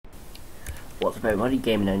What's up everybody,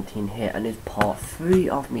 Gamer19 here, and it's part 3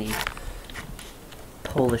 of me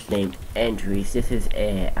Polish name entries. This is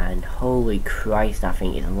A, and holy Christ, I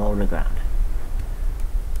think it's low on the ground.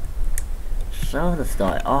 So to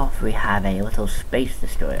start off, we have a little space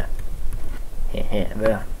destroyer.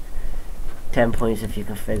 Here, 10 points if you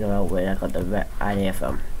can figure out where I got the idea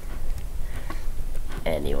from.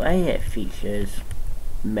 Anyway, it features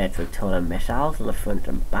metric ton of missiles on the front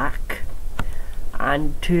and back,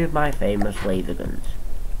 and 2 of my famous laser guns,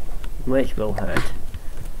 which will hurt.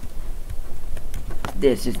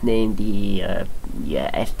 This is named the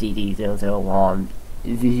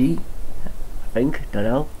STD-001Z, I think, don't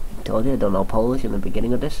know. Told you I don't know Polish in the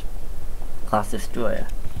beginning of this. Class destroyer.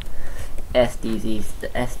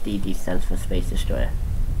 SDD stands for Space Destroyer.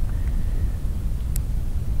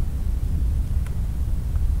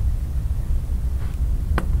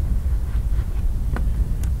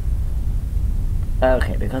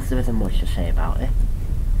 Okay, because there isn't much to say about it,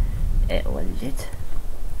 it legit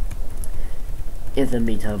is a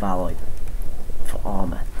meter of alloy for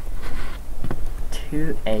armor.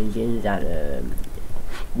 2 engines and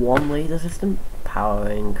 1 laser system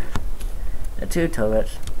powering the 2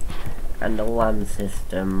 turrets and the land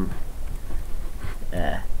system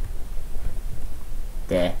there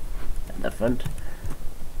at the front,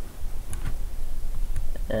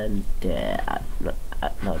 and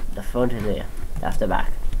no, the front is there. That's the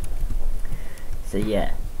back. So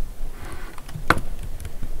yeah.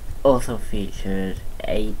 Also features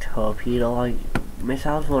a torpedo-like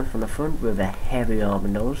missiles, one from the front with a heavy armor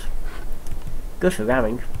nose. Good for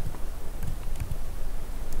ramming.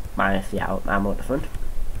 Minus the ammo at the front.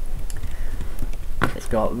 It's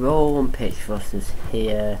got roll and pitch thrusters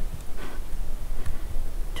here.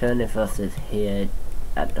 Turning thrusters here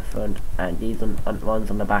at the front, and these ones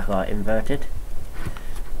on the back are inverted.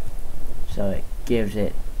 So it gives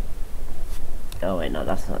it, oh wait, no,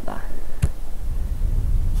 that's not that.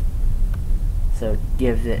 So it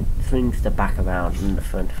gives it, swings the back around and the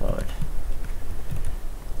front forward.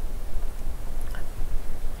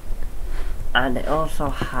 And it also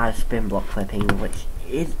has spin block clipping, which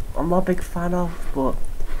is I'm not a big fan of, but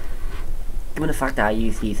given the fact that I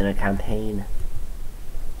use these in a campaign,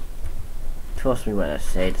 trust me when I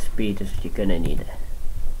say the speed is, you're gonna need it.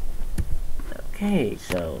 Okay,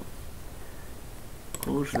 so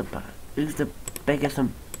who's the biggest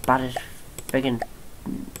and baddest friggin'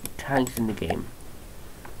 tanks in the game?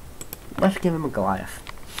 Let's give him a Goliath.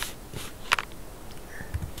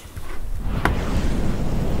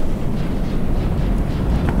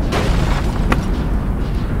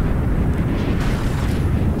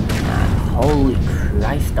 And holy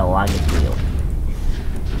Christ, the lag is real.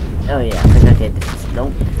 Oh yeah, I think I did this.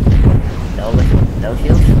 Nope. No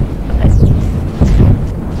shields? Okay.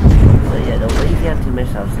 So yeah, the lazy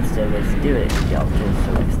anti-missile system is doing its job to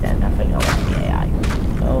some extent. I think I lost the AI.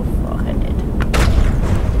 Oh fuck, I did.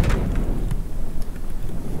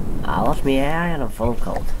 I lost my AI and I'm full of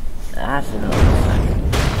cold. That's another thing.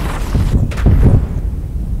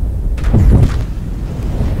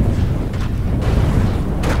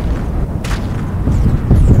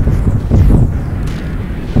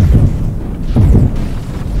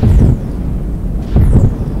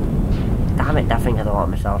 Damn it, that thing has a lot of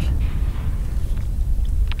missiles.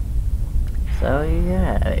 So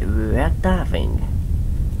yeah, we're at that thing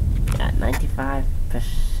at 95%.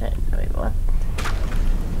 Wait, what?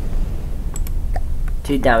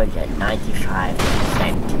 2 damage at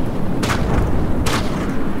 95%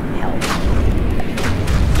 health.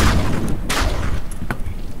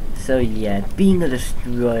 So yeah, being a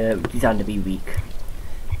destroyer designed to be weak,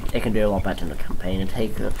 it can do a lot better in the campaign and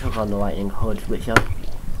took on the lightning hoods, which are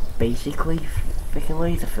basically freaking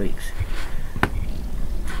laser freaks.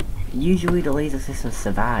 Usually the laser system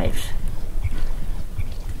survives.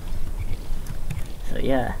 So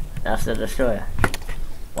yeah, that's the destroyer.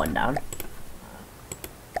 1 down.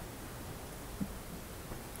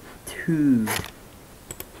 2.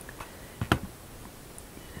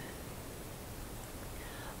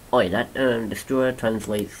 Oh yeah, that destroyer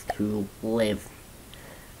translates to live.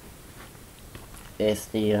 It's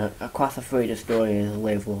the a class of 3 destroyers,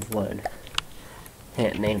 live with 1.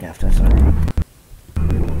 Here, named after a son.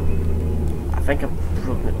 I think I'm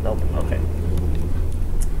probably, nope, okay.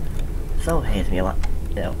 So here's me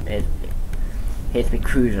here's me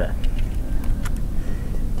cruiser.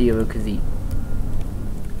 The Urukazi.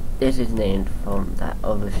 This is named from that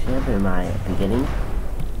other ship in my beginning.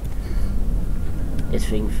 This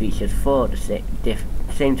thing features 4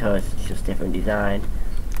 same turrets, just different design.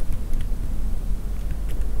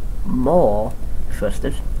 More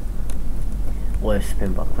thrusters with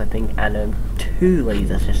spin block clipping, and two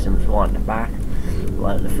laser systems, one at the back,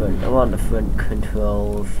 one at the front. The one at the front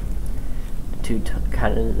controls the two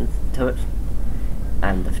cannon turrets,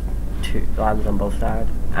 and the two lands on both sides,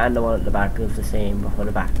 and the one at the back does the same but for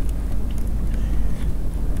the back.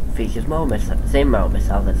 Features more same amount of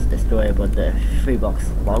missiles as the destroyer, but the 3 blocks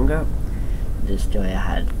longer. The destroyer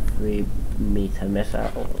had 3-meter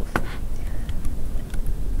missiles.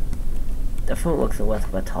 The front looks a little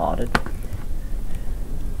retarded.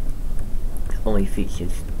 Only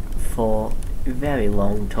features 4 very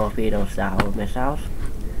long torpedo-style missiles.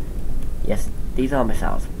 Yes, these are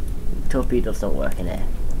missiles. Torpedoes don't work in air.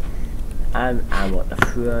 And ammo at the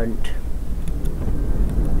front.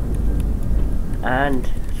 And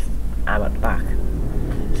ammo at the back.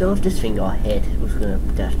 So if this thing got hit, it was going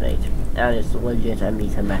to detonate. And it's legit a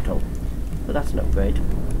meter metal. So that's an upgrade.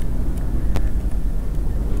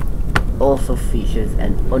 Also features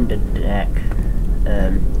an underdeck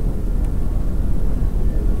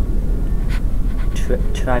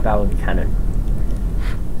tri-barreled cannon.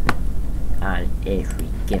 And if we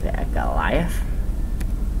give it a Goliath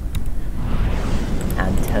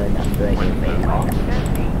and turn that braking brake on,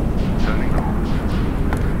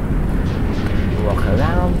 walk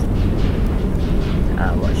around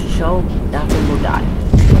and watch the show, that thing will die.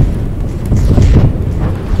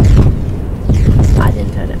 I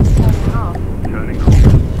didn't turn it.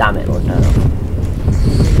 Damn it, it won't turn off.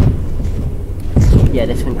 Yeah,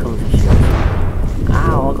 this one comes with shield.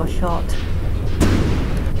 Ow, I got shot.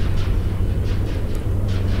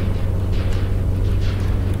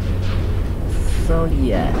 So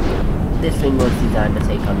yeah, this thing was designed to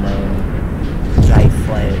take on the right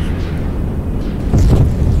flares.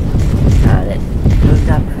 And it does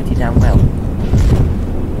that pretty damn well.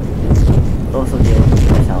 Also deals with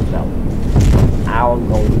the missiles well. Ow, I'm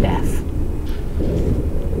going deaf.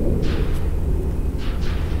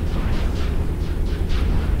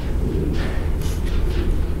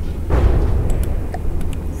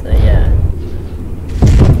 So yeah.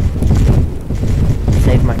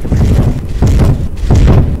 Save my computer.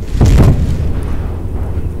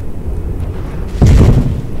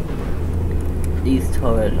 These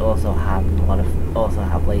turrets also have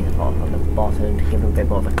laser bolts on the bottom to give them a bit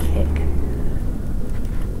more of a kick.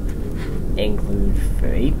 Include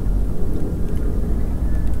 3,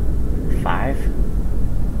 5,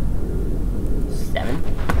 7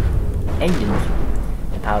 engines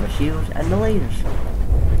to power the shields and the lasers.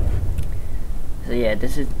 So yeah,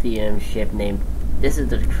 this is the ship name. This is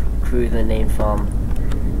the cruiser name from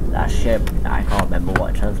that ship. I can't remember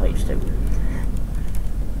what it translates to.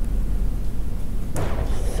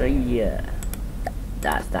 So yeah,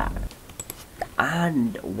 that's that.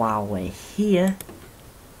 And while we're here,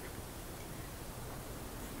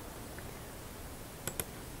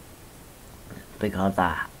 because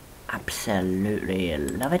I absolutely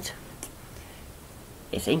love it,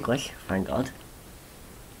 it's English, thank God.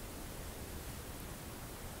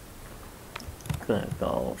 Gonna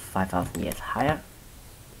go 5,000 years higher.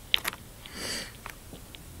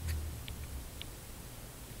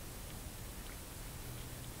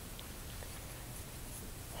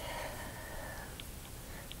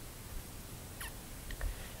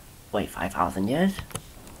 Wait, 5,000 years?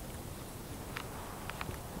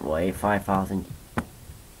 Wait, 5,000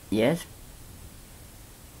 years?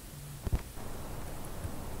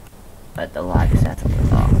 Let the lag settle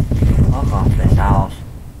off. Fuck off, missiles.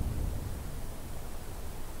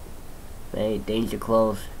 Hey, danger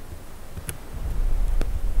close.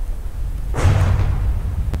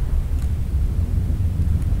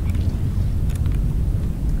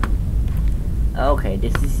 Okay,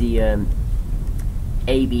 this is the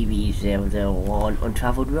ABB 001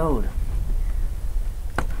 Untraveled Road.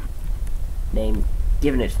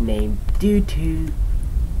 Given its name due to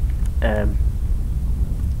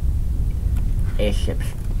airships.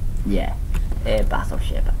 Yeah, air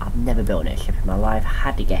battleship. I've never built an airship in my life.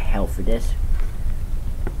 Had to get help for this.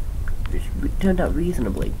 Which turned out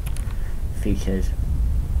reasonably. Features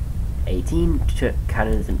 18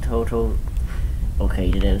 cannons in total,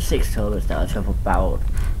 located in 6 turrets that are triple barreled.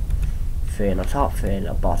 3 on the top, 3 on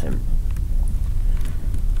the bottom.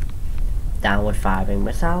 Downward firing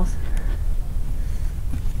missiles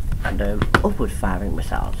and upward firing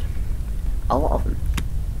missiles. A lot of them.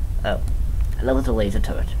 Oh, and a little laser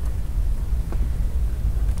turret.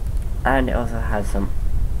 And it also has some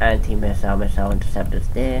anti-missile interceptors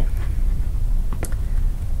there,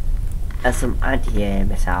 and some anti-air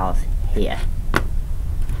missiles here.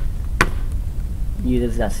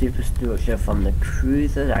 Uses that superstructure from the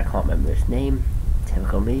cruiser, I can't remember its name,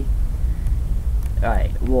 typical me.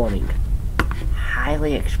 Right, warning.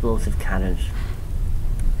 Highly explosive cannons.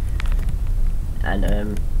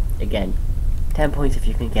 And again, 10 points if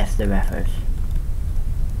you can guess the reference.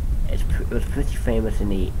 It was pretty famous in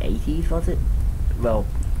the 80s, was it? Well,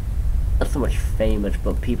 not so much famous,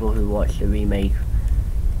 but people who watched the remake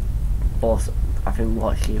also, I think,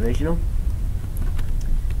 watched the original.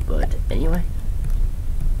 But anyway.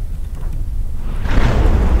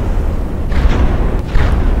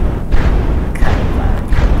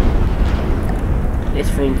 This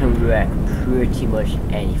thing can wreck pretty much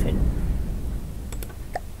anything.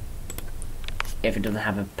 If it doesn't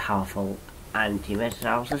have a powerful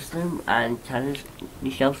anti-missile system and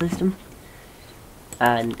anti-shell system.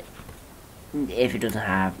 And if it doesn't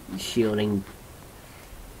have shielding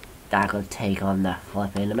that could take on the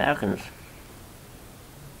flipping Americans.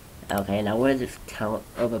 Okay, now where's this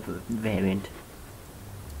other variant?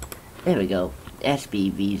 There we go.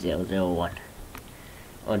 SBV001.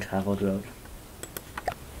 Untraveled road.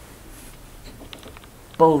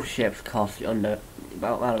 Both ships cost under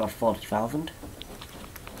about 40,000.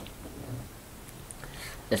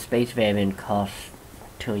 The space variant costs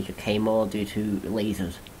 200k more due to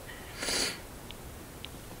lasers.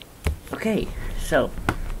 Okay, so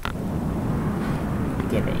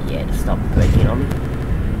give it a year to stop breaking on me.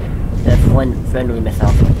 The friendly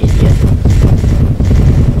missiles are idiots.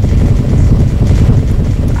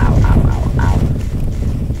 Ow, ow, ow,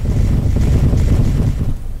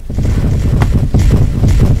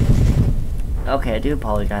 ow. Okay, I do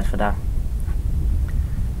apologize for that.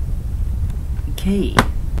 Okay.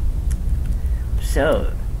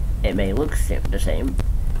 So, it may look the same.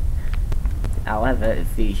 However, it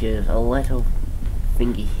features a little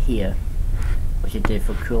thingy here, which it did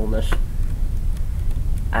for coolness.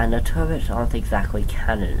 And the turrets aren't exactly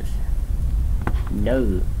cannons.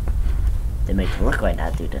 No. They make it look like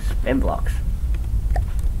that due to spin blocks.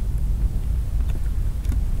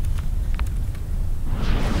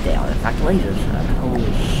 They are in fact lasers, and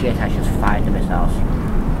holy shit, I just fired the missiles.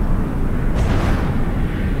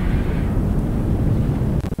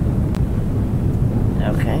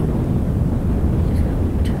 Okay.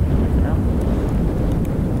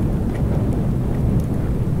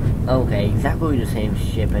 Okay, exactly the same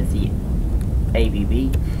ship as the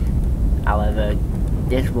ABB. However,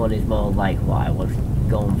 this one is more like what I was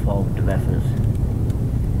going for the reference.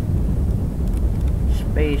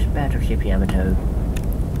 Space Battleship Yamato.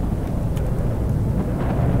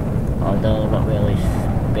 Although not really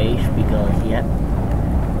space because, yep,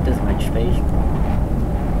 doesn't make space.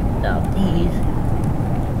 Now these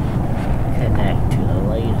connect to the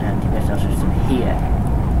laser anti-missile system here,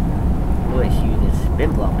 which uses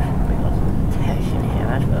spin blocks because of the tension here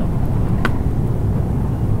as well.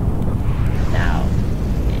 Now,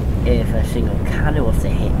 if a single cannon was to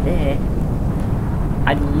hit there,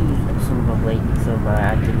 I'd lose some of my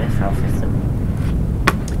anti-missile system.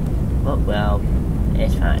 But well,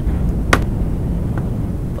 it's fine.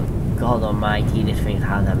 But God almighty, this thing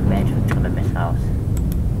has a metric ton of missiles.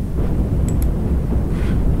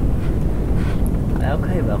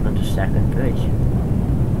 Okay, welcome to Second Bridge.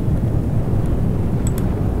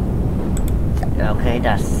 Okay,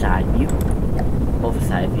 that's side view, other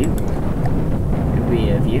side view,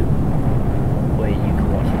 rear view, where you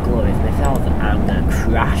can watch the glorious missiles and the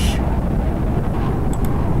crash.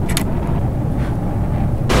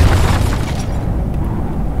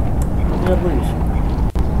 What did I lose?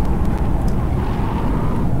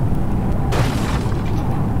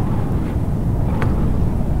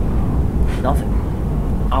 Nothing.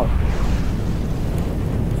 Oh.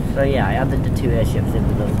 So yeah, I added the two airships in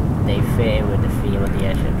because they fit in with the theme of the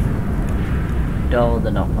airships. Though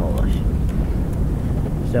they're not Polish.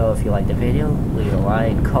 So if you like the video, leave a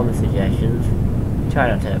like, comment suggestions. Try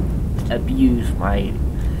not to abuse my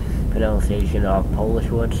pronunciation of Polish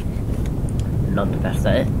words. I'm not the best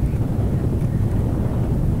at it.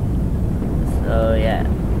 So yeah.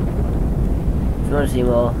 If you want to see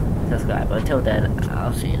more, subscribe. Until then,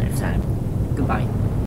 I'll see you next time. Goodbye.